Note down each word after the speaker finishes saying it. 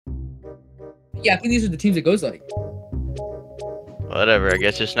Yeah, I think these are the teams it goes like. Whatever. I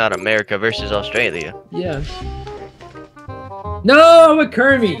guess it's not America versus Australia. Yeah. No, I'm a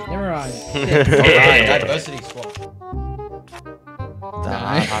Kermit. Never mind. Alright, diversity squad.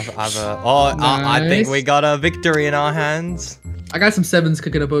 Nice. I think we got a victory in our hands. I got some sevens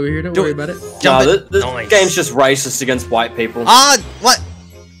cooking up over here. Don't worry about it. This game's just racist against white people. What?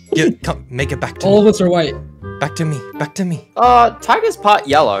 You come, make it back to me. All of us are white. Back to me. Back to me. Tiger's part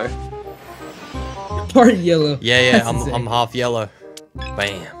yellow. Part yellow. Yeah, I'm half yellow.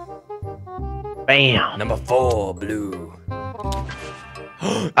 Bam. Bam. Number 4, blue.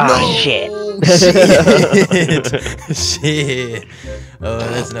 Oh shit. Shit. Oh,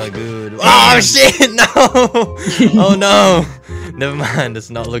 that's not good. Oh shit, no. Oh no. Never mind, it's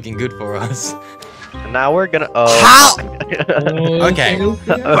not looking good for us. Now we're gonna. How? Okay.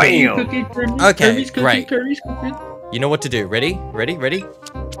 Bam. Okay, great. You know what to do. Ready?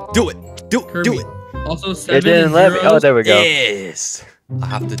 Do it. Do it. Also, 7 It didn't let me. Oh, there we go. Yes. I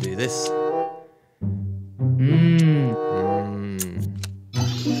have to do this.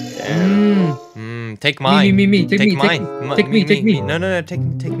 Take mine. Me. Take mine. Take me. No, take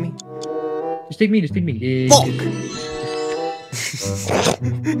me. Just take me. Yeah. Fuck.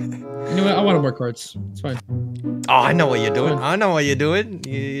 You know what? I want more cards. It's fine. Oh, I know what you're doing.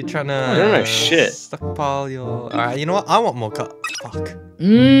 You're trying to. I don't know shit. Stockpile your. Alright, you know what? I want more cards. Fuck.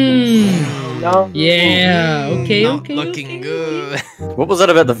 No. Yeah. Okay. Not looking good. What was that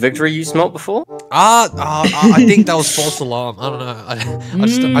about the victory you smelt before? I think that was false alarm. I don't know. I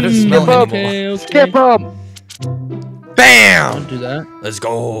don't smell it anymore. Skip up. Bam! Don't do that. Let's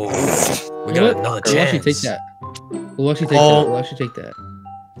go. We got another chance. We'll actually take that. We'll actually take that.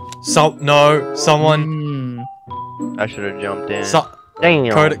 Someone. I should have jumped in.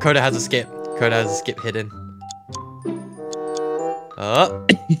 Damn. Coda has a skip. Coda has a skip hidden.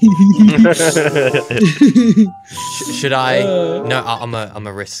 Should I? No, I'm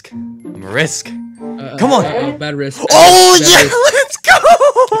a risk. I'm a risk. Come on. Bad risk. Oh bad yeah, risk. let's go.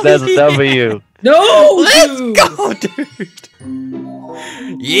 That's a W. No, Let's go, dude.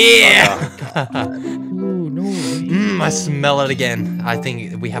 Yeah. Ooh, no. I smell it again. I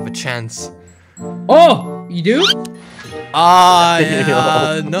think we have a chance. Oh, you do?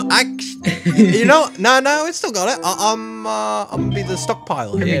 No, actually, no, it's still got it. I'm gonna be the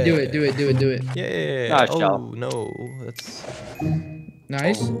stockpile. Yeah. Do it. Yeah. Nice Oh job. no, that's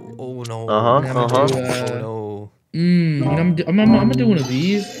Nice. Oh no. Uh-huh. Oh no. I'm gonna do one of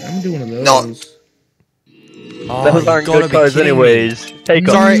these. I'm gonna do one of those. No. Oh, Those aren't good cards anyways. Take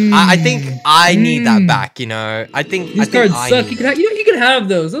them. Sorry, I think I need that back. You know, I think these cards suck. You can have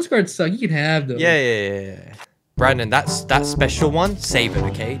those. Those cards suck. You can have those. Yeah. Brandon, that special one, save it,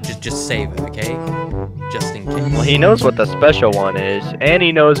 okay? Just save it, okay? Just in case. Well, he knows what the special one is, and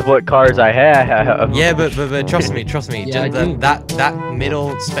he knows what cards I have. Yeah, but trust me. Yeah, that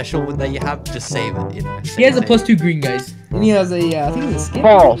middle special one that you have, just save it, you know. He has a +2 green, guys, and he has a I think it's a skip.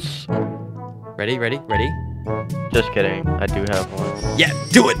 False. Ready? Just kidding. I do have one. Yeah,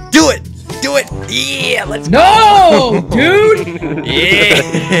 do it. Yeah, let's go. No, dude.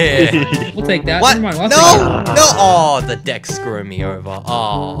 Yeah. We'll take that. What? Never mind. No. Oh, the deck's screwing me over.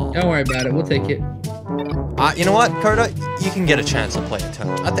 Oh. Don't worry about it. We'll take it. You know what, Coda? You can get a chance to play a turn.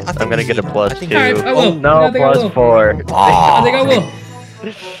 I think I'm gonna get a +2. I will. No, I think I will. +4. I think I will.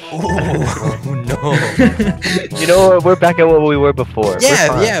 Oh no. You know what? We're back at what we were before.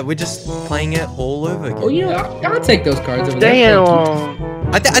 Yeah, we're just playing it all over again. Oh, you know, I'll take those cards over Damn. there.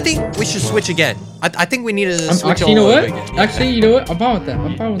 I think we should switch again. I think we need to switch actually, all you know over what? again. Actually, you know what? I'm fine with that.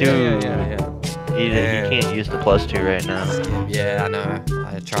 I'm fine with Dude. that. Yeah. You can't use the +2 right now. Yeah, I know.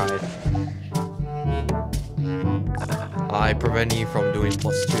 I tried. I prevent you from doing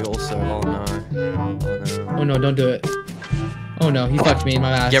 +2 also. Oh no. Oh no, don't do it. Oh no, he fucked me in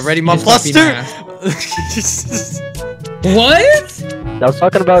my ass. Get ready, He my just fucked me in my +2! ass. What? I was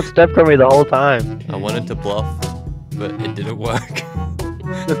talking about Steph Curry the whole time. I wanted to bluff, but it didn't work.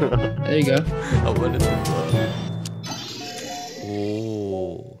 There you go. I wanted to bluff.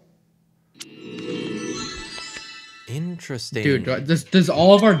 Ooh. Interesting. Dude, does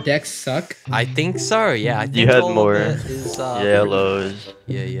all of our decks suck? I think so, yeah. I think You had all of more it is, yellows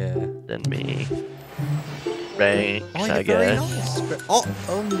Yeah. than me. Ranks, Oh, you're I very guess. nice. Oh.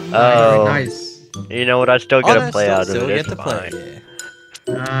 Very nice. You know what? I still get Oh, to play out of still it. get It's to play, fine.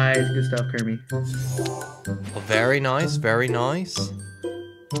 yeah. Nice, good stuff, Kermit. Oh, very nice.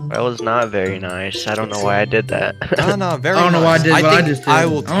 That was not very nice. I don't know why I did that. No, very I don't know why I nice. did what I think just did. I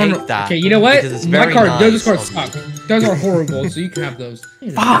will I don't take that. Okay, you know what? because it's My very card, those nice cards of suck. you. Those are horrible, so you can have those.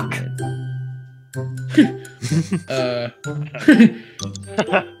 Fuck!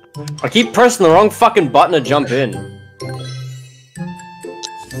 I keep pressing the wrong fucking button to jump in.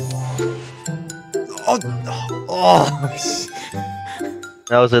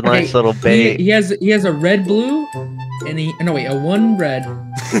 That was a nice little bait. He has a red blue, and a one red.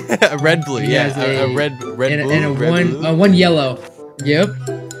 A red blue, He yeah. has A red blue. and a red blue. one yellow. Yep.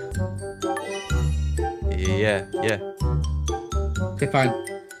 Yeah. Okay, fine.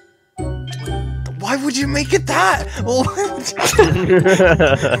 Why would you make it that?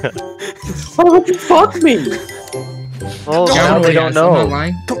 Why would you fuck me? Well, I now don't know we what he don't has. I'm not know.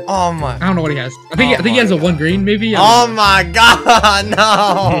 lying. Oh my. I don't know what he has. I think Oh he has a my one green, maybe. Oh my god,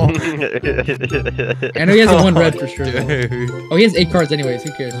 no! I know he has a one red for sure. Dude. Oh, he has 8 cards anyways.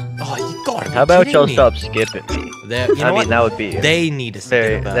 Who cares? Oh, you gotta be How about kidding y'all me. stop skipping me? You know I what? mean, that would be They need to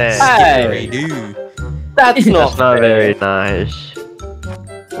very. skip Hey, Hey. dude. That's that's not fair. very nice.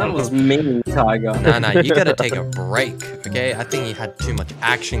 That was mean, Tiger. Nah, you gotta take a break, okay? I think you had too much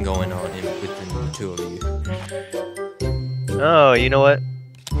action going on within the two of you. Oh, you know what?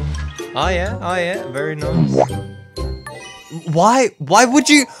 Oh yeah, very nice. Why would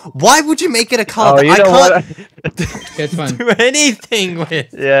you make it a color Oh, that you I know can't what? Okay, it's fine. do anything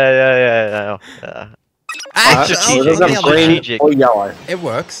with? Yeah. Actually, Strategic. on the other hand, Strategic. Or yellow. it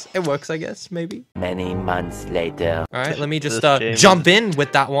works, I guess, maybe. Many months later. Alright, let me just This game jump in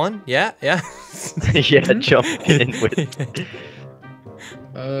with that one. Yeah. Yeah, jump in with.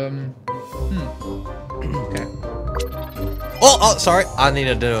 Okay. Oh, sorry. I need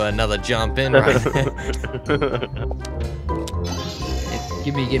to do another jump in right there.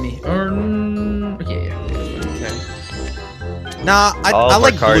 Gimme. Okay, yeah. Okay. Nah, I All of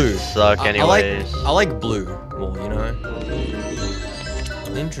like our cards blue. suck anyways. I like blue more, you know?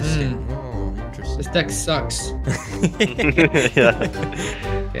 Interesting. Oh, interesting. This deck sucks. Yeah.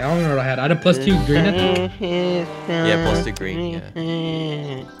 Okay, I don't know what I had. I had a +2 green. Yeah, +2 green,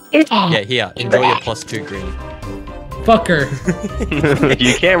 yeah, here. Enjoy your +2 green. Fucker.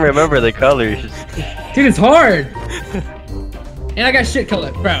 You can't remember the colors. Dude, it's hard. And I got shit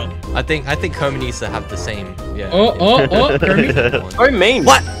color, bro. I think Homie needs to have the same, yeah. Oh, Kirby. Very mean.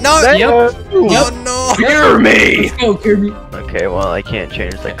 What? No! Yep. Oh no! Hear me! Let's go, Kirby. Okay, well, I can't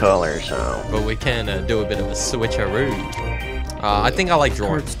change the color, so. But we can do a bit of a switcheroo. I think I like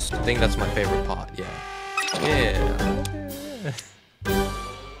drawing. I think that's my favorite part, yeah.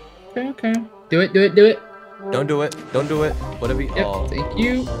 Okay. Do it. Don't do it. Whatever you... Yep, Oh, thank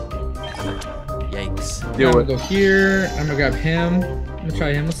you. yikes. I'm gonna go here. I'm gonna grab him. I'm gonna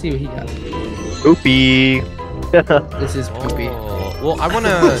try him. Let's see what he got. Poopy! This is poopy. Oh, well, I want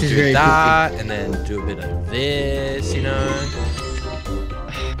to This is do very that and then do a bit of this, you know?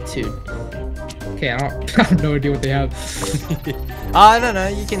 Dude. Okay, I have no idea what they have. No,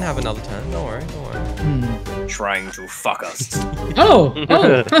 you can have another turn. Don't worry. Trying to fuck us. Oh!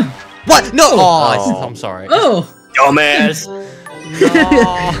 Huh. What? No! Oh. I'm sorry. Oh! Dumbass.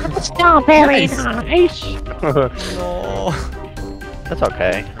 No. Very nice. No. That's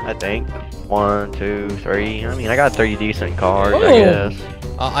okay, I think. 1, 2, 3. I mean, I got 3 decent cards, Oh. I guess.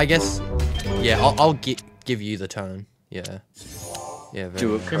 I guess, yeah, I'll give you the turn. Yeah. Yeah, very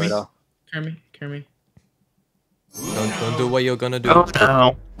Do it, nice. Crota. Kirby. Don't do what you're gonna do. Oh,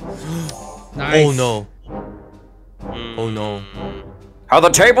 no. Nice. Oh no. Oh no. How the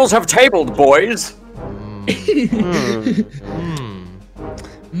tables have tabled, boys.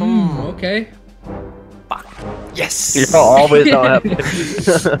 Okay. Yes. You always don't have to.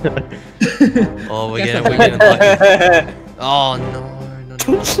 Oh, we're Guess getting lucky. Oh no.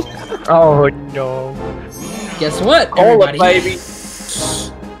 Oh, no. Guess what, Call it, everybody? baby.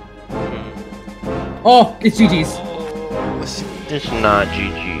 Oh, it's GG's. It's not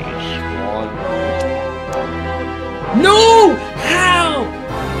GG's. No! How?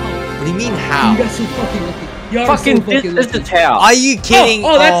 What do you mean You how? got so fucking lucky. Y'all are Fucking so fucking this lucky. is how. Are you kidding?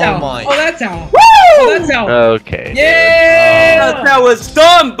 Oh, that's how. my. Oh, that's how. Woo! Oh, that's how. Okay. Yeah! That's how it's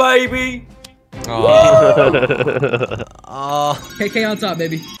done, baby. Oh. KK on top,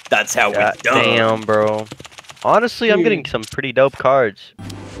 baby. That's how God we done. damn, bro. Honestly, I'm getting some pretty dope cards.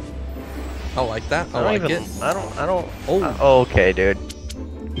 I like that. I I like don't it. even, I don't. Oh. Okay, dude.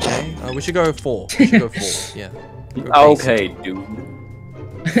 Okay. We should go 4. We should go 4. Yeah. Go basic. Okay, dude.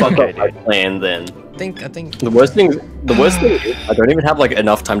 Fuck Okay, up my dude. plan then. I think. The worst thing is, I don't even have like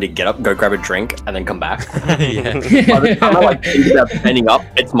enough time to get up, go grab a drink, and then come back. Yeah. By the time I like think about standing up,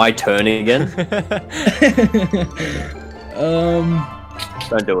 it's my turn again.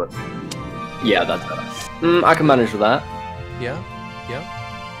 Don't do it. Yeah, that's better. I can manage with that. Yeah.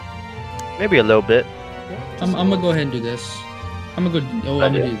 Maybe a little bit. I'm gonna go ahead and do this. I'm gonna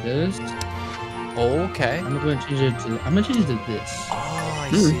do this. Okay. I'm gonna go ahead and change it to. I'm gonna change it to this. Oh,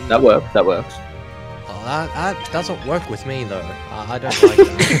 I see. That works. That works. Oh, that doesn't work with me though. I don't like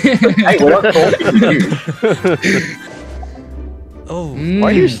that. Hey, we're not talking to you. Oh, Why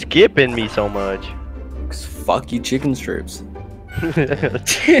are you skipping me so much? 'Cause fuck you, chicken strips.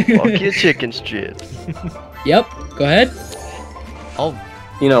 Fuck your chicken strips. Yep. Go ahead. oh,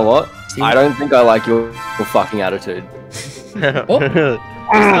 You know what? See- I don't think I like your fucking attitude.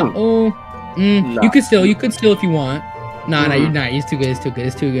 Oh. Nah. You could still if you want. Nah, you're not. It's too good. It's too good.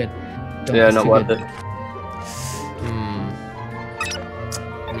 It's too good. Don't, Yeah, it's not too worth good. it.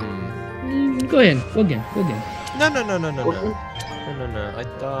 Go ahead. Go again. Go again.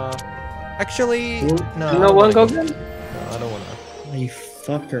 No. Actually, no. You I know don't what, wanna Gogan? No, I don't wanna. Oh, you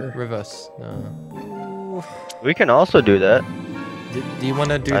fucker. Reverse. No. We can also do that. Do you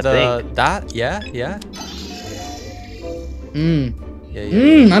wanna do I that? Yeah. Yeah.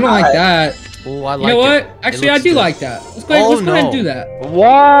 I don't like that. Oh, I You like know what? it. Actually, It I looks do good. like that. Let's go ahead. Let's go ahead and do that.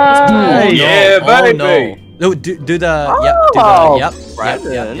 Why? Oh, no. Yeah, Oh, baby. no, do the Oh, yep.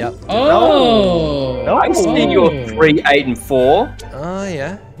 Brandon. Oh. No. I see your 3, 8, and 4. Oh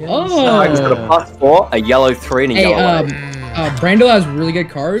yeah. Oh. I just got a +4, a yellow 3, and a Hey, yellow 8. Brando has really good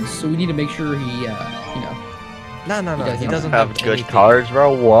cards, so we need to make sure he, you know, No. He doesn't doesn't Have good anything. cards,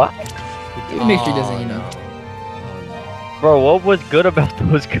 bro. What? we need to make sure he doesn't, you know. Bro, what was good about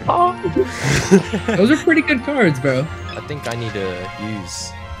those cards? Those are pretty good cards, bro. I think I need to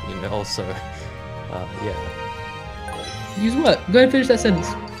use, also, yeah. Use what? Go ahead and finish that sentence.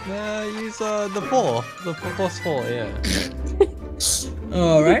 Use the 4, the +4, yeah.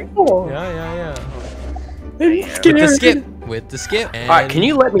 All right. Yeah. With the skip. And... Alright, can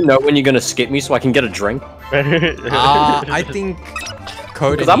you let me know when you're gonna skip me so I can get a drink? I think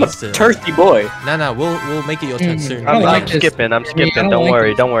Coda Because I'm a needs to... thirsty boy. No, we'll make it your turn soon. I don't like I'm this. skipping. I'm I skipping. don't Don't like worry.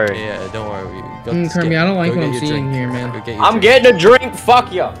 this. Don't worry. Yeah, don't worry. You got to skip. Kirby, I don't like Go what get I'm your seeing drink. here, man. Go get your I'm drink. getting a drink,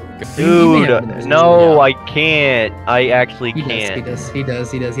 fuck ya! Dude, Yeah. no, I can't. I actually He can't. does. He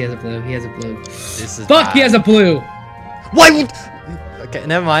does. He has a blue. He has a blue. This is Fuck, he bad. has a blue. Why? Okay,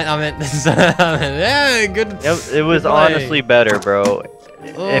 never mind. I meant this. Yeah, good. It was good play. honestly better, bro.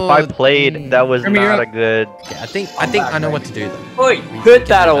 If Oh, I played, that was Kirby, you're not up. a good. Okay, I think I know what to do though. Oi, put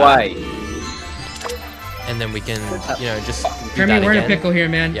that away! And then we can, just do Kermie, that we're in a again. pickle here,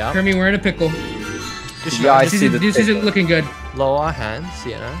 man. Yeah. Kermie, we're in a pickle. Just, Yeah, I just see the This isn't looking good. lower hands,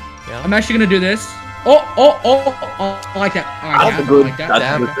 Yeah. I'm actually gonna do this. Oh, I like that. Oh, That's yeah, a good, I like that.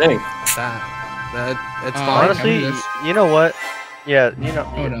 that's a good thing. That it's Uh, fine. Honestly, do this. you know what? Yeah,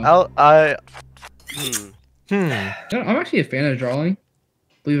 Oh, no. Hmm. I'm actually a fan of drawing.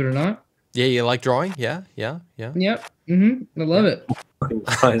 Believe it or not. Yeah, you like drawing? Yeah. Yep. I love it.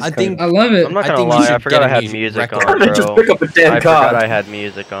 I think I love it. I'm not I gonna think you lie. I should forgot get I a had new music record. on, Just bro. pick up a damn I forgot card. I had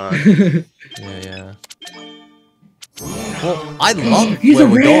music on. Yeah. Well, I love He's where a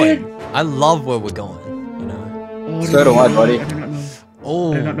we're red. going. I love where we're going. Oh, So do I, buddy. I did not know.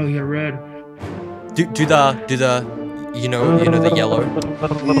 Oh, I did not know you had red. do the the yellow.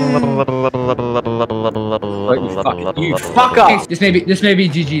 You fuck up! This may be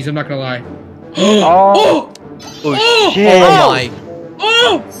GG's. I'm not gonna lie. Oh, Oh! shit! Oh my!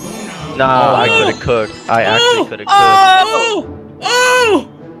 Oh! Nah, I could have cooked. I actually could have cooked. Oh! Oh!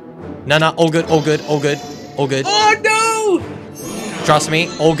 No, all good. Oh no! Trust me,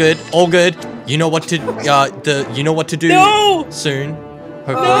 all good. You know what to you know what to do No! soon.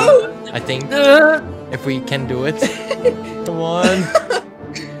 Hopefully, No! I think if we can do it. Come on.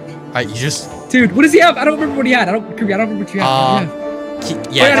 Alright, you just Dude, what does he have? I don't remember what he had. I don't remember what you had.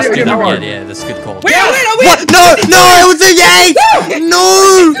 yeah, that's good. that one. Yeah, that's a good call. Wait, What? No, it was a yay!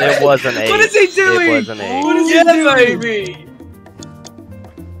 No! It wasn't eight. What is he doing? It wasn't eight. What is he Yeah, doing? baby!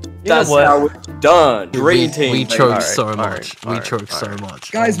 You know That's what? how it's done. Dream team. We baby. choked Alright, so alright, much. We alright, choked so alright.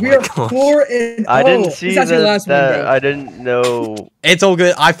 much. Guys, Oh we my are gosh. 4-0. I didn't see It's actually the last one, bro. I didn't know. It's all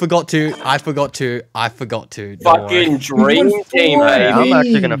good. I forgot to. Don't Fucking worry. dream won team, four. baby. I'm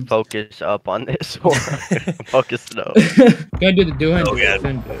actually gonna focus up on this one. Focus it up. Go ahead and do the do it. Oh, yeah. Go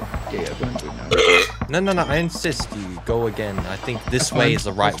ahead and do it. Yeah, go ahead and do it now. No. I insist you go again. I think this That's way fine. is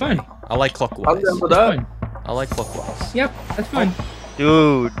the right That's way. fine. I like I'm clockwise. down for That's that. fine. I like clockwise. Yep, that's fine.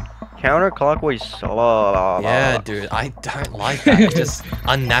 Dude, counterclockwise. Yeah, dude. I don't like that. It's just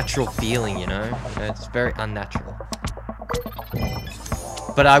unnatural feeling, It's very unnatural.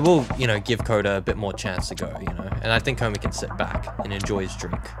 But I will, give Coda a bit more chance to go, And I think Homie can sit back and enjoy his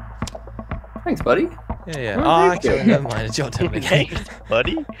drink. Thanks, buddy. Yeah. Oh, Oh, thank you. actually, never mind. It's your turn again. Thanks,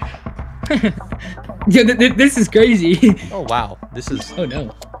 buddy. Yeah, this is crazy. Oh wow, this is Oh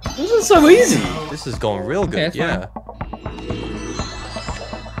no. This is so easy. going real good. Okay, Yeah.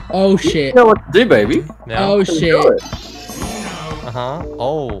 Oh You shit. know what to do, baby. Now, Oh You can shit. do it.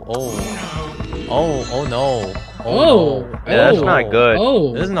 Oh no. Oh. No. Yeah, that's not good.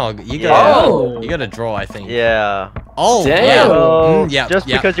 Oh. This is not. Oh. You gotta draw, I think. Yeah. Oh, Damn. yeah. Oh, Yeah. just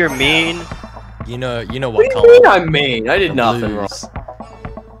yeah. because you're mean. You know What what do color? you mean I'm mean? I did nothing wrong. Blues.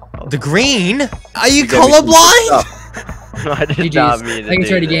 The green? Are you gave me some colorblind? stuff. No, I did GG's. not I mean to think it's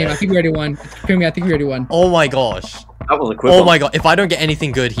do already game. I that. think we already won. Creamy, I think we already won. Oh my gosh. That was a quick one. Oh my god. If I don't get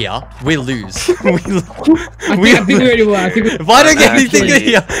anything good here, we lose. I think we already won. I think we If I don't get anything good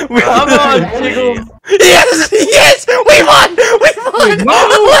Actually- here, we Come on, Actually- Jiggles. Yes! Yes! We won! We won! No!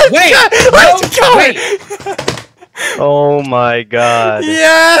 Let's go! Wait! Let's No! go! Wait! Oh my god.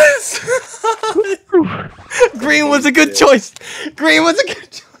 Yes! Green was a good choice. Green was a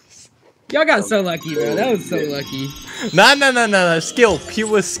good choice. Y'all got so lucky, bro. That was so lucky. No. Skill.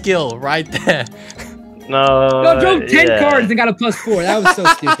 Pure skill right there. No. Y'all drove 10 yeah. cards and got a +4. That was so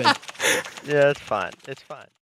stupid. Yeah, it's fine. It's fine.